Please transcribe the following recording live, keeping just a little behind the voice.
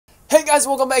Hey guys,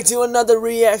 welcome back to another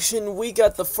reaction. We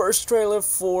got the first trailer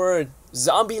for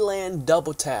Zombieland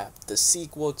Double Tap, the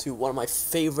sequel to one of my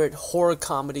favorite horror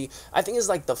comedy. I think it's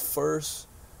like the first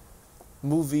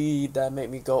movie that made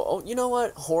me go, oh, you know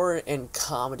what? Horror and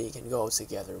comedy can go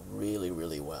together really,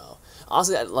 really well.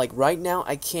 Honestly, like right now,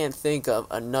 I can't think of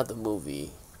another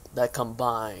movie that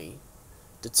combine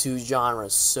the two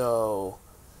genres so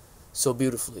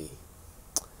beautifully.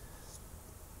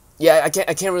 Yeah, I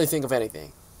can't really think of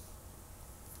anything.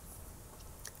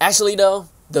 Actually, though,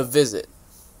 The Visit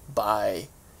by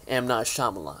M. Night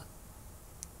Shyamalan.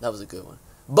 That was a good one.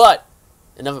 But,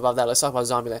 enough about that. Let's talk about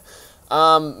Zombieland.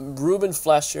 Ruben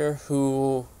Fleischer,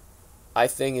 who I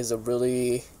think is a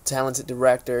really talented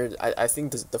director. I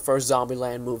think the first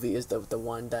Zombieland movie is the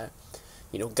one that,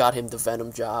 you know, got him the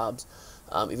Venom jobs.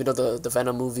 Even though the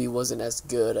Venom movie wasn't as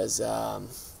good as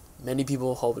many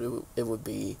people hoped it would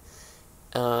be.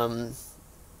 I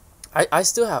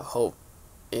still have hope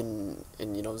in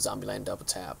you know, Zombieland Double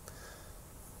Tap,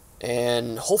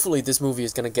 and hopefully this movie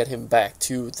is gonna get him back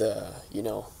to the, you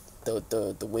know,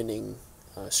 the winning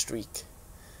streak.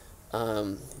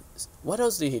 What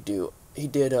else did he do? He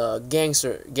did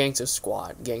Gangster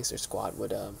Squad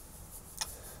with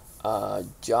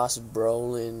Josh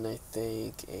Brolin, I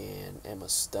think, and Emma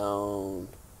Stone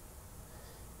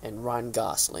and Ryan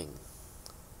Gosling.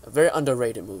 A very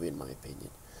underrated movie in my opinion.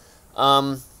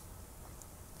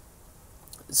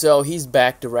 So he's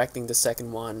back directing the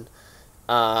second one.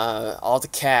 All the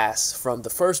cast from the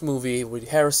first movie: Woody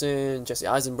Harrelson, Jesse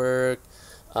Eisenberg,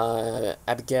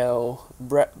 Abigail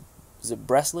is it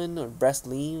Breslin or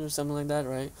something like that,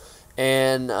 right?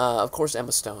 And of course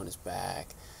Emma Stone is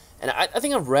back. And I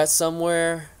think I've read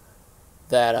somewhere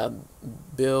that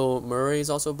Bill Murray is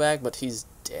also back, but he's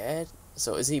dead.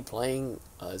 So is he playing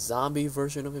a zombie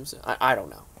version of himself? I don't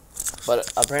know.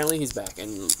 But apparently he's back,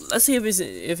 and let's see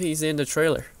if he's in the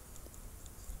trailer.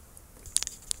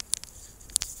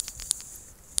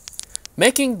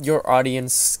 Making your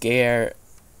audience scare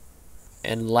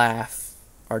and laugh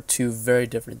are two very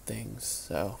different things.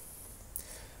 So,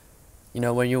 you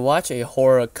know, when you watch a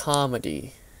horror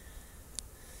comedy,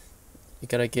 you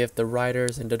gotta give the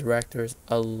writers and the directors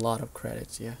a lot of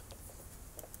credits. Yeah.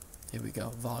 Here we go.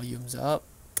 Volumes up.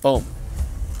 Boom.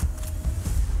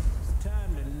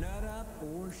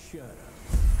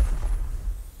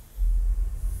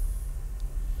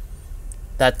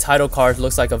 That title card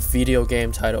looks like a video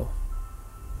game title.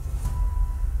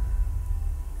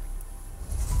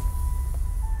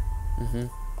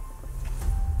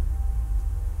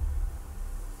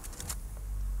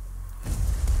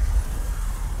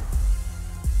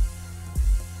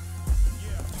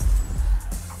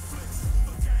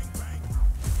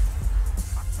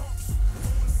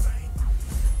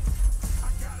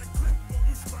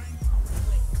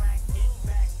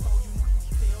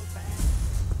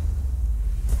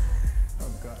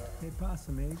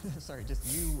 Sorry, just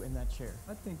you in that chair.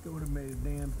 I think I would have made a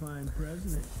damn fine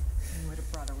president. You would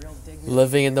have brought a real dignity.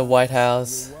 Living in the White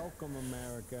House. You're welcome,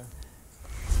 America.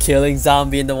 Killing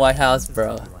zombie in the White House,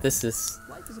 bro. This is...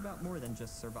 Life is about more than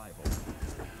just survival.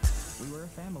 We were a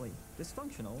family.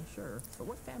 Dysfunctional, sure. But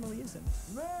what family isn't?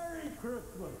 Merry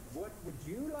Christmas. What would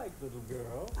you like, little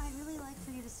girl? I'd really like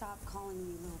for you to stop calling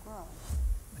me little girl.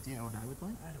 Do you know what I would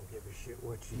like? I don't give a shit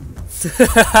what you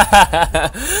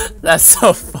That's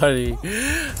so funny,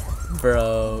 bro.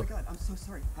 Oh my god, I'm so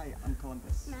sorry. Hi, I'm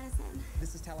Columbus. Madison.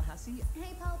 This is Tallahassee.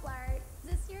 Hey, Poplar. Is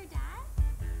this your dad?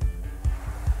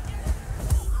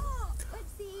 Oh,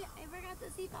 whoopsie. I forgot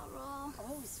the seatbelt rule.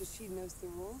 Oh, so she knows the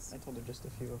rules? I told her just a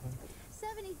few of them.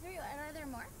 73. Are there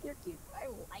more? You're cute. I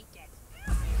like it.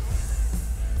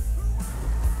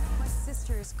 My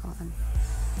sister is gone.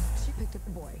 She picked up a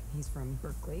boy. He's from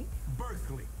Berkeley.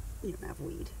 Berkeley. You don't have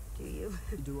weed, do you?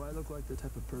 Do I look like the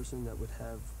type of person that would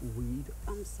have weed?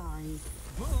 I'm sorry.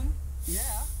 Boom.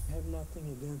 Yeah. I have nothing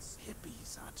against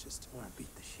hippies. I just want to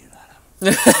beat the shit out of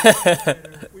them.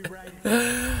 We right.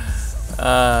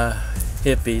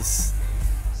 Hippies.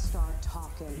 Start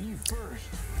talking. You first.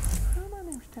 Oh, my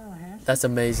name's Tallahassee. That's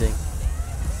amazing.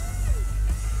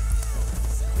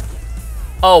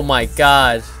 Oh my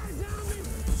god.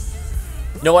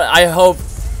 You know what? I hope,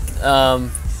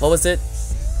 what was it? No,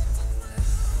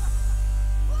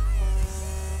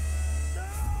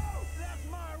 that's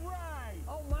my ride.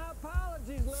 Oh, my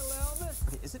apologies, little Elvis.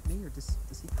 Okay, is it me or does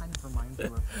he kind of remind you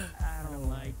of... I don't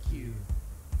like you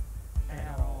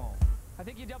at all. I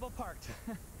think you double parked.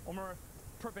 Or more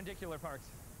perpendicular parked.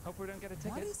 Hope we don't get a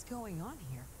ticket. What is going on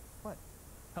here? What?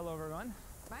 Hello, everyone.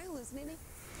 Am I hallucinating?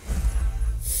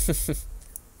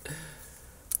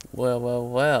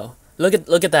 Well.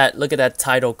 look at that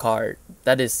title card.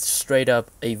 That is straight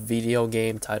up a video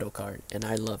game title card, and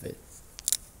I love it.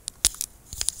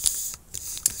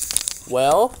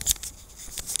 Well,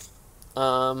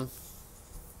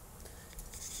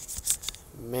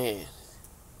 man.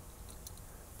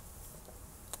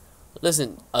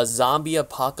 Listen, a zombie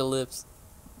apocalypse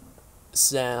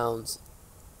sounds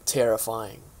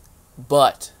terrifying,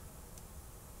 but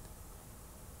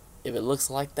if it looks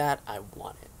like that, I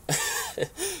want it.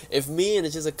 If me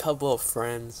and just a couple of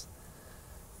friends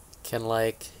can,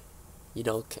 like, you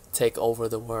know, take over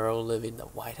the world, live in the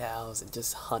White House, and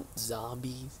just hunt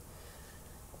zombies,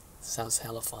 sounds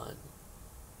hella fun.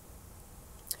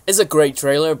 It's a great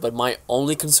trailer, but my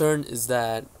only concern is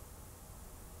that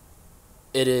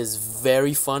it is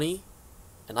very funny,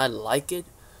 and I like it,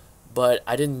 but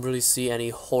I didn't really see any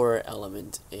horror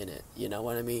element in it. You know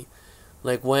what I mean?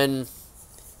 Like when,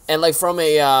 and like from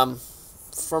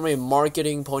a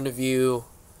marketing point of view,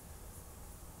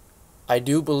 I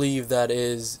do believe that it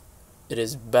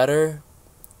is better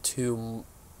to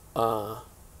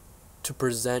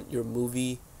present your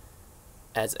movie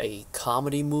as a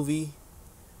comedy movie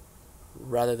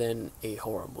rather than a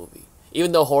horror movie.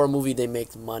 Even though horror movie, they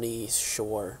make money,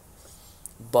 sure,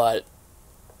 but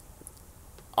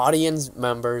audience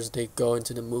members, they go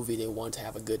into the movie, they want to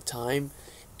have a good time,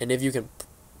 and if you can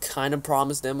kind of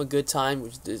promise them a good time,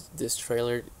 which this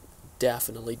trailer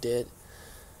definitely did,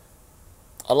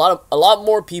 a lot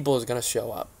more people is gonna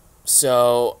show up.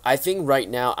 So I think right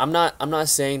now, I'm not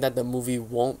saying that the movie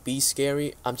won't be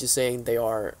scary. I'm just saying they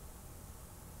are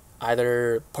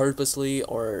either purposely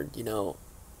or, you know,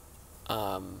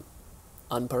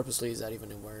 unpurposely, is that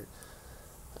even a word?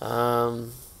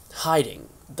 Hiding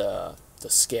the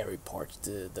scary parts,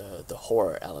 the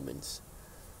horror elements,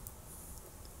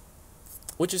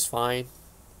 which is fine.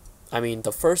 I mean,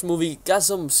 the first movie got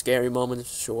some scary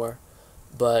moments, sure,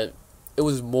 but it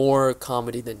was more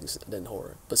comedy than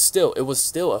horror. But still, it was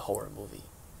still a horror movie.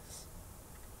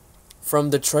 From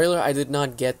the trailer, I did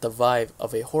not get the vibe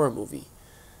of a horror movie.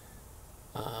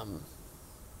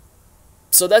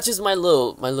 So that's just my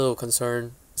little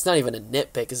concern. It's not even a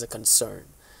nitpick, it's a concern,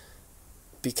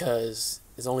 because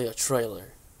it's only a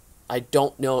trailer. I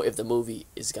don't know if the movie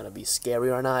is gonna be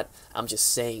scary or not. I'm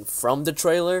just saying, from the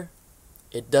trailer,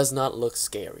 it does not look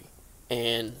scary.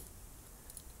 And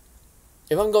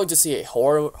if I'm going to see a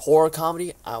horror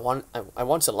comedy, I want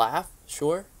to laugh,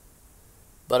 sure,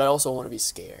 but I also want to be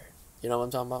scared. You know what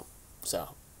I'm talking about?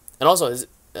 So, and also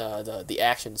the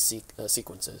action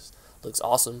sequences looks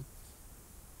awesome.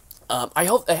 I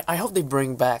hope they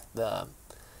bring back the,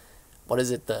 what is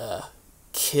it, the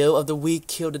kill of the week,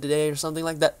 kill of the day, or something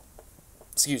like that.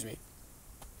 Excuse me.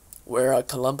 Where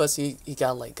Columbus, he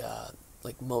got like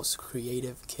most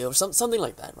creative kill, something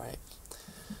like that, right?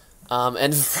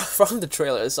 And from the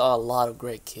trailer, I saw a lot of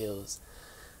great kills.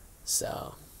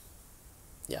 So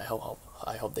yeah,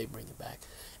 I hope they bring it back.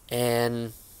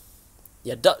 And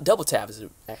yeah, Double Tap is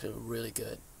actually a really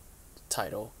good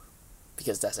title,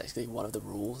 because that's actually one of the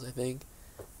rules, I think.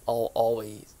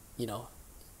 Always, you know,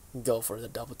 go for the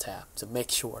double tap to make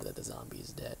sure that the zombie is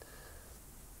dead.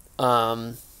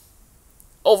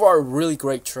 Overall, really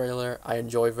great trailer. I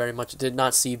enjoy very much. Did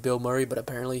not see Bill Murray, but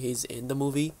apparently he's in the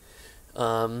movie.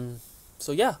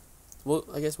 So yeah,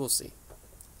 I guess we'll see.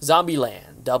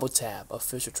 Zombieland Double Tap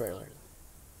official trailer,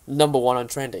 #1 on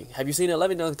trending. Have you seen it? Let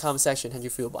me know in the comment section how you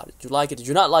feel about it. Did you like it? Did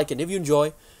you not like it? If you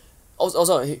enjoy.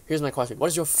 Also, here's my question: what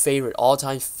is your favorite,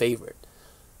 all-time favorite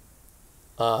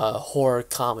horror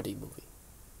comedy movie?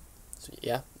 So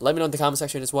yeah, let me know in the comment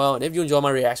section as well. And if you enjoy my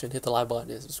reaction, hit the like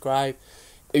button and subscribe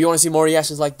if you want to see more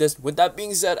reactions like this. With that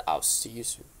being said, I'll see you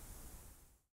soon.